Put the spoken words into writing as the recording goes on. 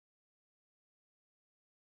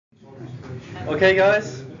Okay,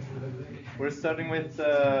 guys, we're starting with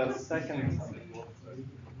the second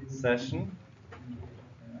session.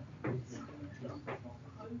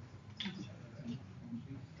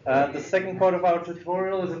 The second part of our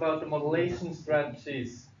tutorial is about the modulation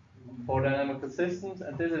strategies for dynamical systems,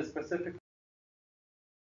 and this is specific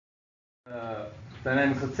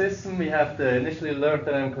dynamical system. We have the initially learned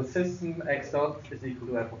dynamical system x dot is equal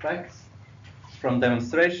to f of x from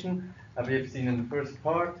demonstration that we have seen in the first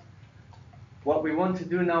part. What we want to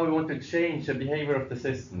do now, we want to change the behavior of the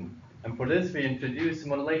system. And for this, we introduce a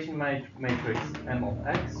modulation matrix M of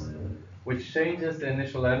x, which changes the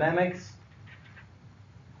initial dynamics.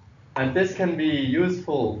 And this can be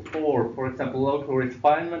useful for example, local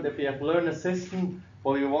refinement. If we have learned a system,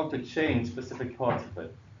 well, we want to change specific parts of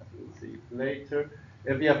it, as we'll see later.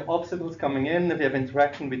 If we have obstacles coming in, if we have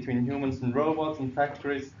interaction between humans and robots and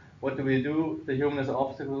factories, what do we do? The human is an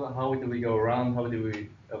obstacle, how do we go around, how do we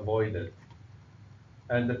avoid it?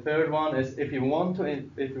 And the third one is if you want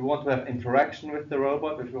to have interaction with the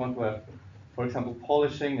robot, if you want to have, for example,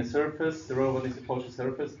 polishing a surface, the robot needs to polish a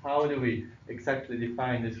surface, how do we exactly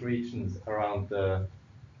define these regions around the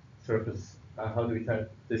surface? How do we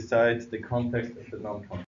decide the context of the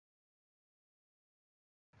non-context?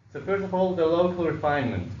 So first of all, the local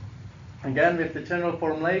refinement. Again, with the general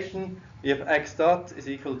formulation, we have x dot is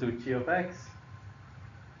equal to g of x.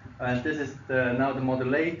 And this is now the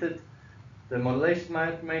modulation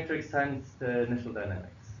matrix times the initial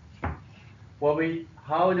dynamics.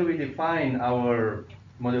 How do we define our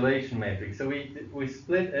modulation matrix? So we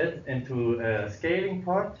split it into a scaling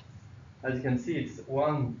part. As you can see, it's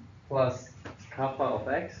 1 plus kappa of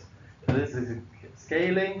x. So this is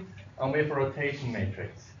scaling, and we have a rotation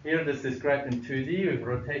matrix. Here this is described in 2D with a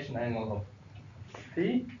rotation angle of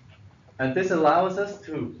phi. And this allows us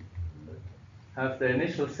to have the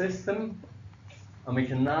initial system, and we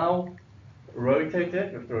can now rotate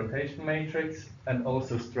it with the rotation matrix and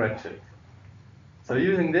also stretch it. So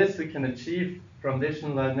using this, we can achieve from the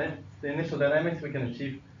initial dynamics, we can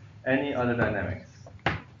achieve any other dynamics.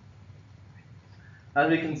 As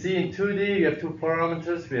we can see in 2D, we have two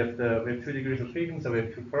parameters. We have 2 degrees of freedom, so we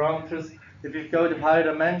have two parameters. If we go to higher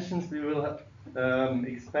dimensions, we will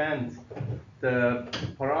expand the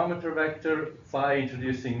parameter vector by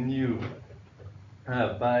introducing new,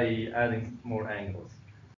 by adding more angles.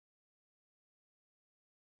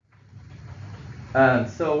 And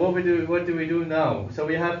so what do we do now? So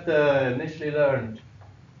we have the initially learned,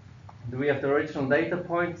 we have the original data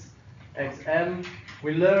points, xm.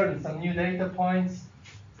 We learned some new data points,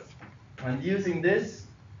 and using this,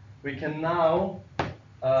 we can now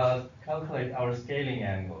calculate our scaling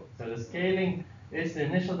angle. So the scaling is the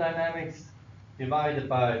initial dynamics divided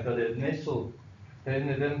by the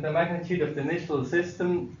magnitude of the initial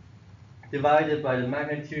system divided by the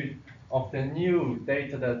magnitude of the new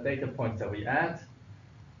data points that we add,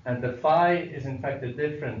 and the phi is in fact the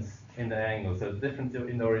difference in the angle, so the difference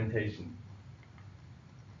in the orientation.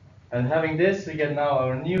 And having this, we get now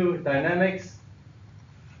our new dynamics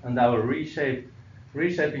and our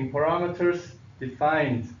reshaping parameters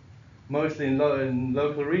defined mostly in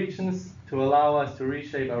local regions to allow us to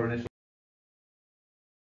reshape our initial.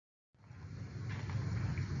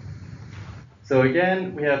 So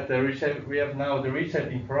again, we have now the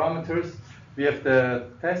reshaping parameters. We have the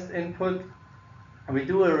test input, and we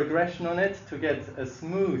do a regression on it to get a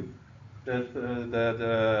smooth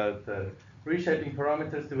the reshaping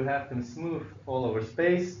parameters to have them smooth all over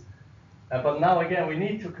space. But now again, we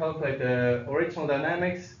need to calculate the original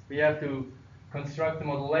dynamics. We have to construct the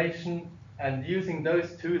modulation, and using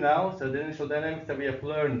those two now, so the initial dynamics that we have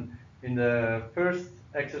learned in the first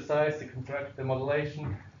exercise to construct the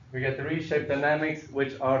modulation, we get the reshaped dynamics,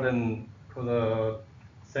 which are then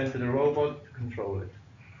sent to the robot to control it.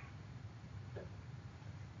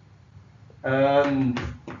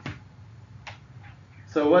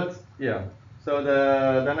 So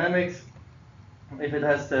the dynamics, if it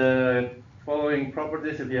has the following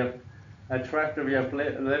properties, if you have attractor, we have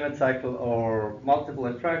limit cycle or multiple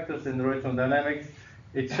attractors in the original dynamics,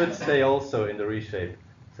 it should stay also in the reshape.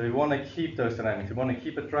 So we want to keep those dynamics. We want to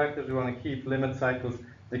keep attractors, we want to keep limit cycles.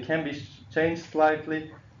 They can be changed slightly,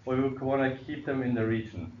 or we want to keep them in the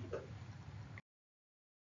region.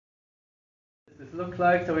 This looks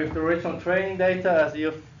like, so we have the original training data as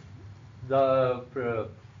you've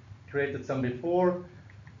created some before.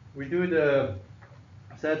 We do the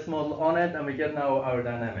sets model on it, and we get now our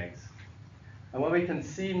dynamics. And what we can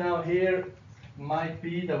see now here might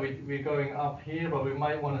be that we're going up here, but we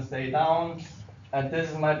might want to stay down. And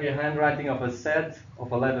this might be a handwriting of a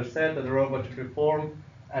letter set that the robot should perform.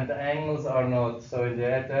 and the angles are not, so the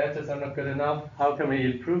edges are not good enough. How can we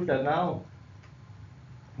improve that now?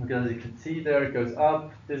 Because you can see there it goes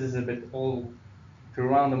up. This is a bit all too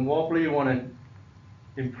round and wobbly. You want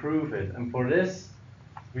to improve it, and for this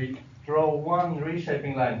we draw one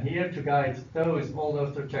reshaping line here to guide all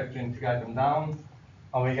those trajectories, to guide them down,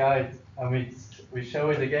 and we show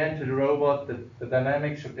it again to the robot that the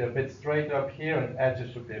dynamics should be a bit straighter up here and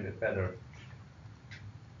edges should be a bit better.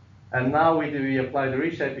 And now we apply the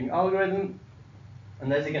reshaping algorithm,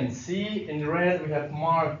 and as you can see in red we have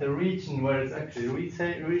marked the region where it's actually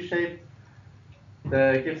reshaped.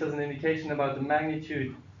 That gives us an indication about the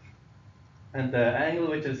magnitude and the angle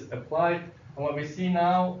which is applied. And what we see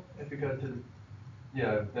now, if we go to,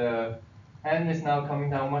 the N is now coming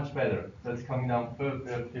down much better. So it's coming down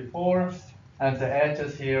before, and the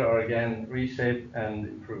edges here are again reshaped and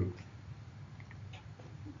improved.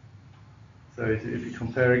 So if you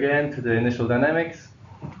compare again to the initial dynamics,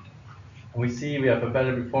 we see we have a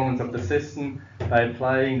better performance of the system by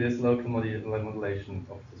applying this local modulation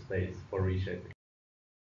of the space for reshaping.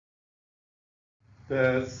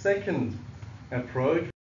 The second approach.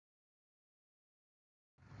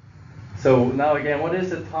 So now again, what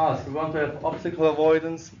is the task? We want to have obstacle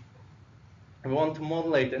avoidance. We want to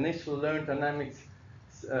modulate initial learned dynamics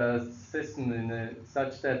system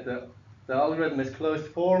such that the algorithm is closed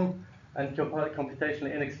form and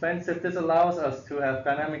computationally inexpensive. This allows us to have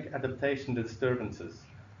dynamic adaptation to disturbances.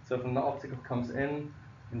 So when the obstacle comes in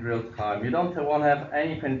real time, you don't want to have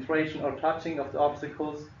any penetration or touching of the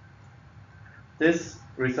obstacles. This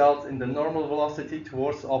results in the normal velocity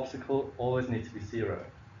towards the obstacle always needs to be 0.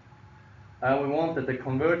 And we want that the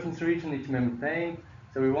convergence region needs to be maintained,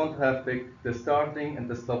 so we want to have the starting and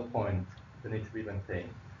the stop point that need to be maintained.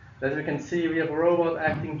 As we can see, we have a robot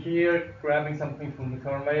acting here, grabbing something from the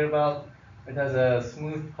conveyor belt. It has a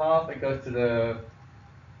smooth path, it goes to the,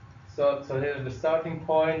 so here's the starting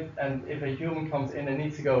point, and if a human comes in, it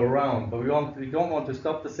needs to go around, but we don't want to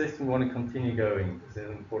stop the system, we want to continue going. This is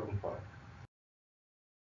an important part.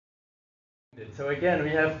 So again, we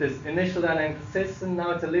have this initial dynamical system,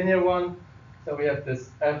 now it's a linear one. So we have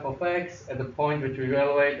this f of x at the point which we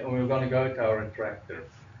evaluate, and we're going to go to our attractor.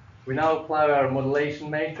 We now apply our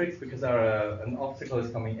modulation matrix because an obstacle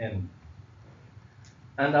is coming in.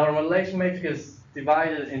 And our modulation matrix is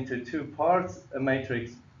divided into two parts, a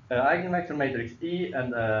matrix, eigenvector matrix E,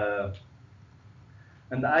 and the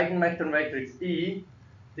eigenvector matrix E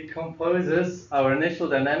decomposes our initial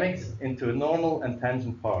dynamics into a normal and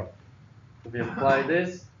tangent part. So we apply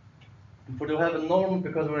this. To have a normal,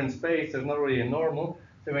 because we're in space, there's not really a normal,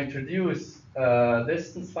 so we introduce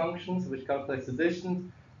distance functions which calculates the distance,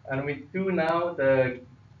 and we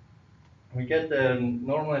get the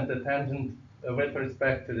normal and the tangent with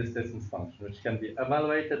respect to this distance function, which can be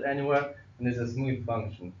evaluated anywhere, and is a smooth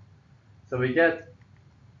function. So we get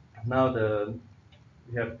now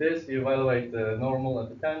we have this, we evaluate the normal and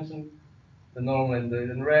the tangent, the normal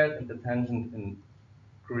in red and the tangent in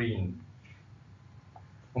green.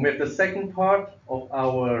 And we have the second part of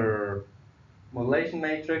our modulation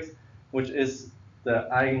matrix, which is the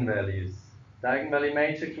eigenvalues. The eigenvalue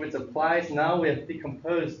matrix, which applies now, we have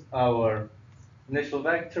decomposed our initial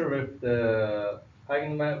vector with the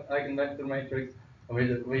eigenvector matrix.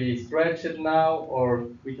 And we stretch it now, or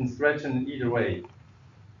we can stretch it in either way.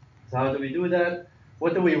 So how do we do that?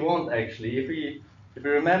 What do we want actually? If we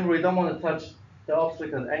remember, we don't want to touch the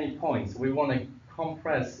obstacle at any point. So we want to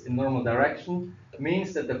compress in normal direction. It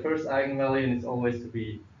means that the first eigenvalue is always to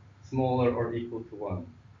be smaller or equal to 1.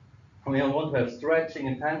 And we want to have stretching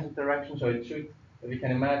in tangent direction, so it should, if you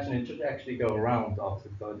can imagine, it should actually go around the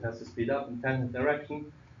obstacle. So it has to speed up in tangent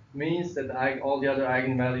direction. Means that all the other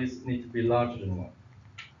eigenvalues need to be larger than 1.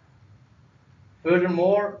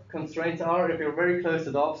 Furthermore, constraints are, if you're very close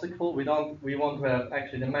to the obstacle, we want to have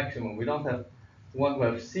actually the maximum. We want to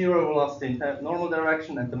have 0 velocity in normal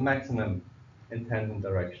direction and the maximum in tangent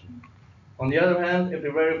direction. On the other hand, if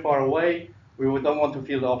we're very far away, we don't want to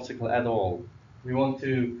feel the obstacle at all. We want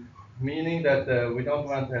to, meaning that we don't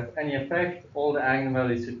want to have any effect, all the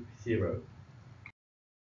eigenvalues should be 0.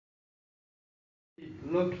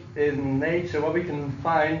 Look in nature, what we can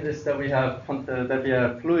find is that we have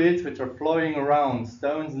fluids which are flowing around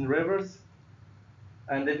stones and rivers,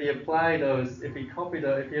 and if we apply those, if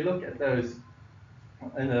you look at those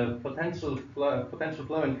in a potential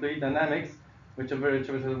flow in fluid dynamics, which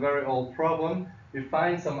was a very old problem, we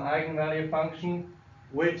find some eigenvalue function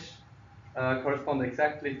which correspond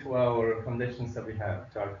exactly to our conditions that we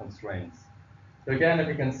have, to our constraints. So again, if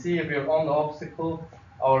you can see, if we're on the obstacle,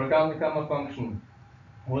 our gamma function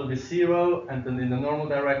will be 0, and then in the normal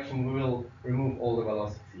direction we will remove all the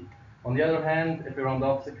velocity. On the other hand, if we're on the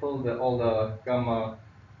obstacle, all the gamma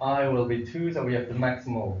I will be 2, so we have the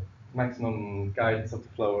maximum guidance of the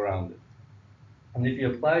flow around it. And if you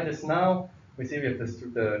apply this now, we see we have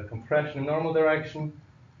the compression in normal direction,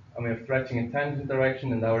 and we have stretching in tangent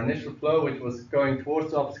direction, and our initial flow, which was going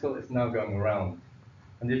towards the obstacle, is now going around.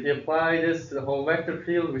 And if you apply this to the whole vector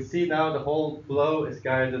field, we see now the whole flow is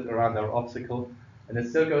guided around our obstacle, and it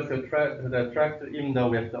still goes to the attractor, even though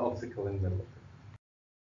we have the obstacle in the middle of it.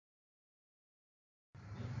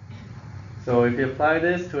 So if you apply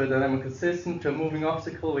this to a dynamical system, to a moving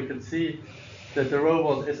obstacle, we can see that the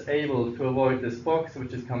robot is able to avoid this box,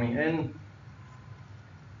 which is coming in.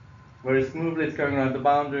 Very smoothly, it's going around the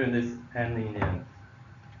boundary and is ending in the end.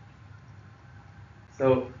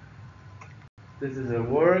 So this is a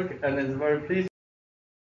work, and it's very pleasing.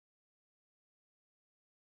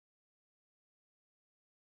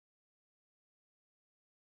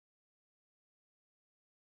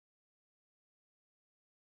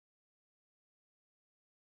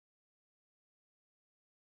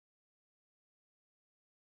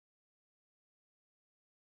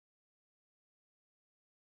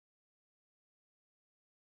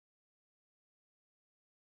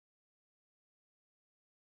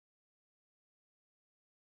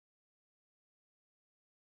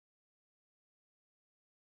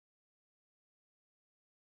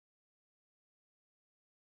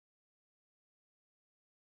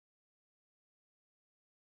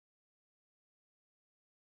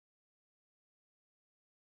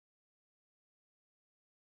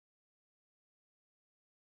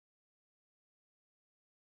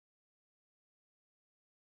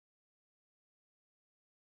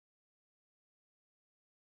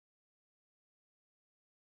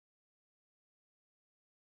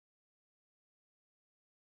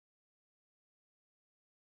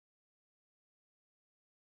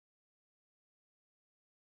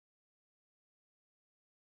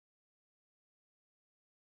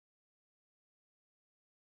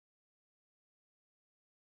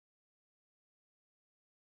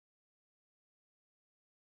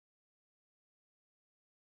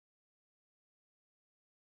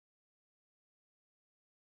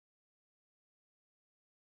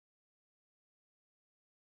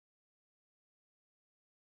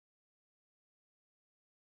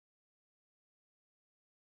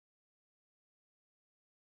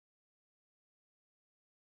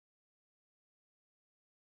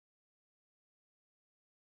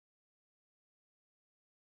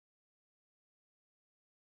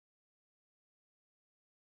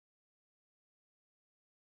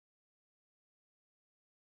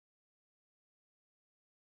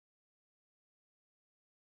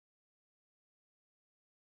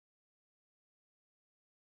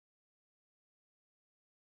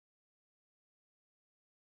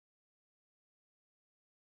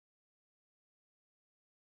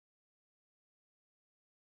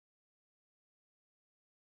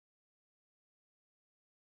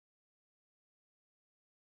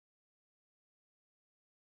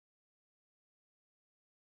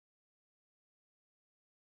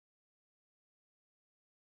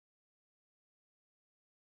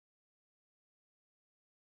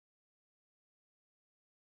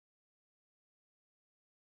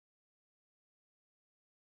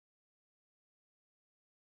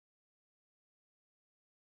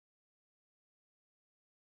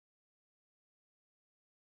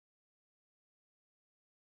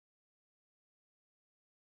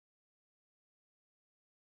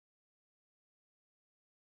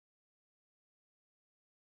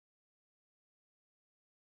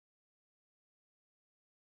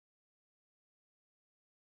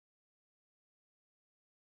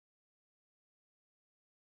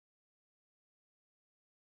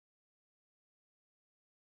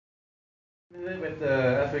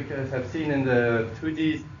 As we have seen in the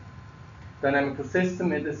 2D dynamical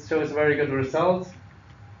system, it shows very good results.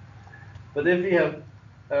 But if we have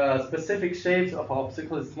specific shapes of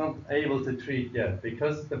obstacles, it's not able to treat yet,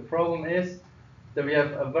 because the problem is that we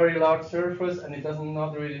have a very large surface and it does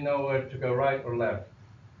not really know where to go right or left.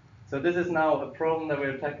 So this is now a problem that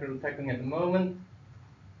we're tackling at the moment,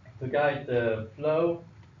 to guide the flow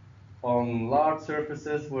on large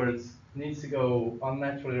surfaces where it needs to go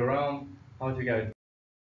unnaturally around, how to guide.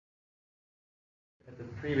 At the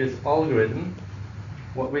previous algorithm,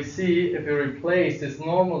 what we see, if we replace this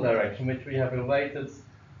normal direction, which we have related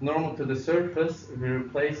normal to the surface, if we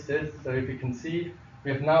replace this, so if you can see, we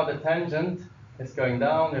have now the tangent is going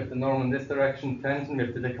down, we have the normal in this direction, tangent, we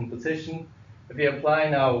have the decomposition. If we apply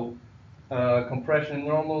now compression in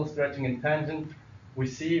normal, stretching in tangent, we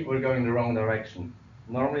see we're going the wrong direction.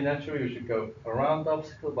 Normally, naturally, we should go around the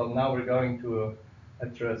obstacle, but now we're going to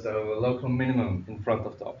so a local minimum in front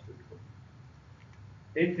of the obstacle.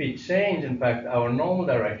 If we change, in fact, our normal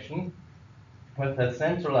direction with that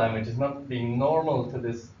center line, which is not being normal to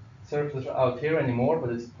this surface out here anymore, but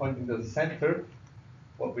it's pointing to the center,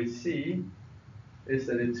 what we see is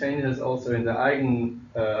that it changes also in the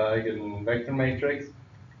eigenvector matrix.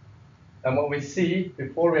 And what we see,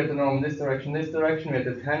 before we had the normal in this direction, we had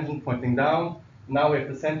the tangent pointing down. Now we have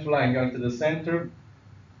the center line going to the center,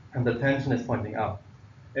 and the tension is pointing up.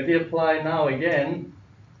 If we apply now again,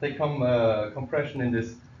 they come compression in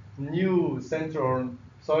this new center or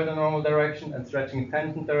pseudo-normal direction and stretching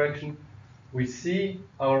tangent direction, we see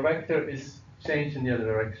our vector is changed in the other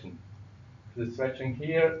direction. The stretching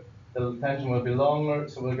here, the tangent will be longer,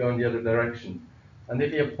 so we'll go in the other direction. And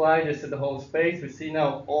if you apply this to the whole space, we see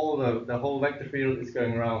now all the whole vector field is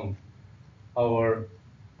going around our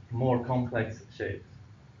more complex shapes.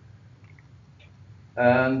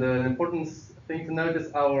 And an important thing to notice,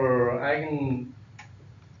 our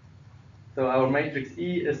matrix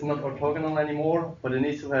E is not orthogonal anymore, but it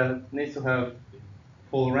needs to have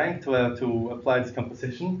full rank to apply this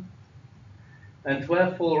composition. And to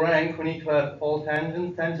have full rank, we need to have all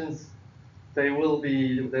tangents. Tangents, they will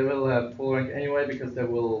have full rank anyway because they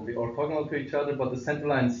will be orthogonal to each other. But the center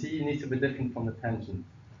line C needs to be different from the tangent.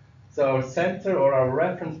 So our center or our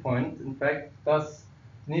reference point, in fact,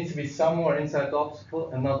 needs to be somewhere inside the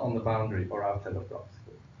obstacle and not on the boundary or outside of the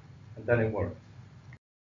obstacle. And then it works.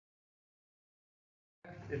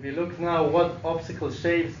 If you look now, what obstacle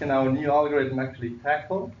shapes can our new algorithm actually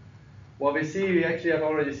tackle? What we see, we actually have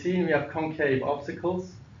already seen, we have concave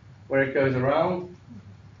obstacles where it goes around,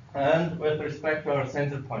 and with respect to our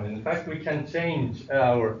center point. In fact, we can change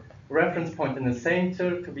our reference point in the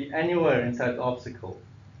center to be anywhere inside the obstacle.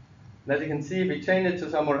 And as you can see, if we change it to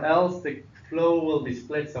somewhere else, the flow will be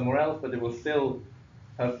split somewhere else, but it will still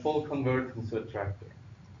have full convergence to a tractor.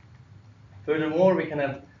 Furthermore, we can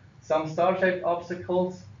have some star-shaped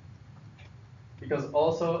obstacles, because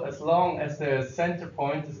also as long as the center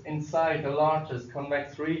point is inside the largest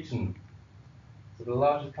convex region, so the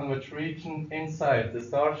largest convex region inside the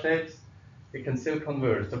star shapes, it can still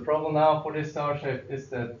converge. The problem now for this star shape is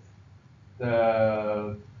that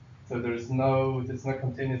it's not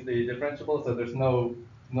continuously differentiable, so there's no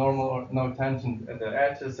normal or no tangent at the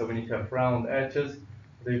edges, so we need to have round edges.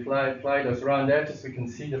 If we apply those round edges, we can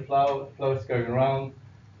see the flows going around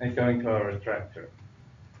and going to our retractor.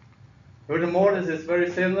 Furthermore, this is very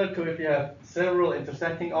similar to if you have several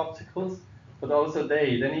intersecting obstacles, but also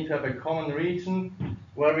they need to have a common region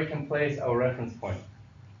where we can place our reference point.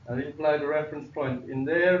 And if you apply the reference point in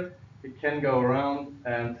there, it can go around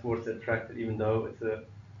and towards the tractor, even though it's a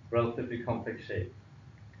relatively complex shape.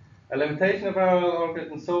 A limitation of our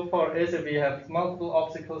algorithm so far is if we have multiple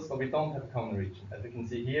obstacles, but we don't have a common region. As you can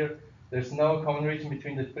see here, there's no common region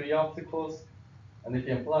between the three obstacles, and if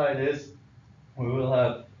you apply this, we will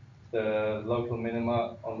have the local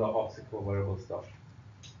minima on the obstacle where it will stop.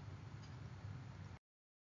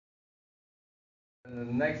 And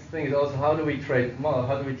the next thing is also how do we treat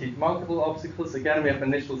multiple obstacles? Again, we have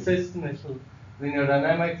initial system, initial linear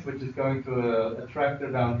dynamics, which is going to a tractor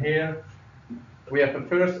down here. We have the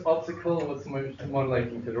first obstacle, which is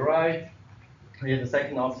modulating to the right. We have the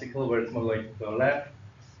second obstacle where it's modulating to the left.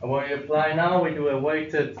 And what we apply now, we do a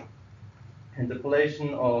weighted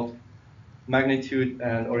interpolation of magnitude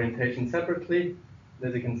and orientation separately.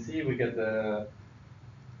 As you can see, we get the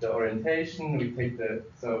orientation. We take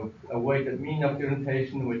a weighted mean of the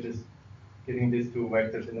orientation, which is giving these two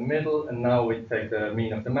vectors in the middle, and now we take the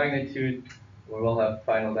mean of the magnitude. We will have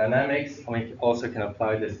final dynamics, and we also can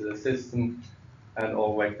apply this to the system, and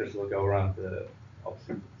all vectors will go around the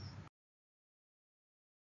obstacles.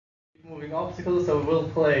 Moving obstacles, so we will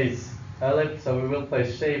place ellipse, so we will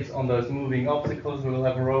place shapes on those moving obstacles. We will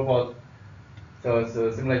have a robot, so it's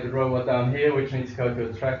a simulated robot down here, which needs to go to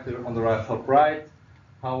a tractor on the right top right.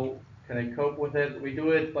 How can I cope with it? We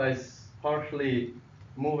do it by partially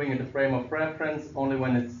moving in the frame of reference, only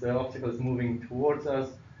when the obstacle is moving towards us,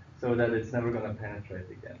 so that it's never going to penetrate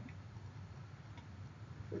again.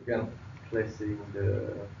 So again, placing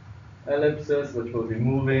the ellipses, which will be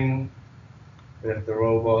moving. We have the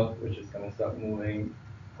robot, which is going to start moving,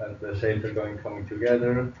 and the shapes are coming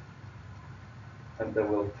together. And they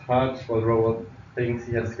will touch. Well, the robot thinks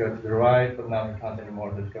he has to go to the right, but now he can't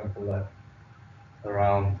anymore. He's going to the left,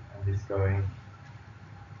 around, and he's going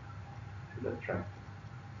to the track.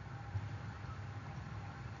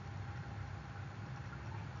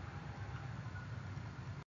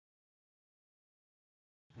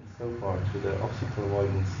 And so far to the obstacle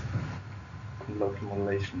avoidance and local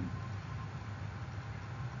modulation.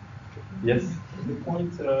 Yes? The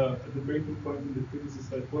point, the breaking point in the previous is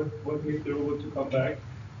that what made the robot to come back?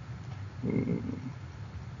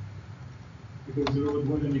 Because the robot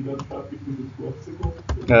went and he got trapped between the two obstacles.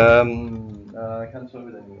 I can't show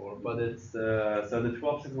it anymore, but it's so the two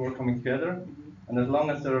obstacles were coming together, and as long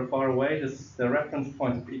as they're far away, the reference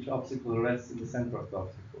point of each obstacle rests in the center of the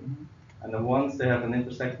obstacle. And then once they have an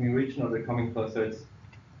intersecting region or they're coming closer,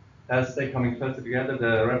 as they're coming closer together,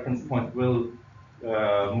 the reference point will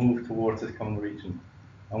move towards this common region.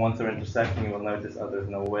 And once they're intersecting, you will notice there's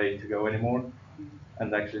no way to go anymore,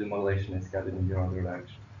 and actually the modulation is guided in your other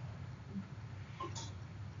direction.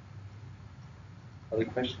 Other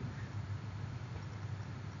questions?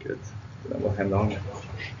 Good. Then we'll hand on.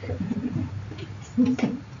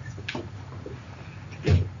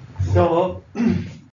 So,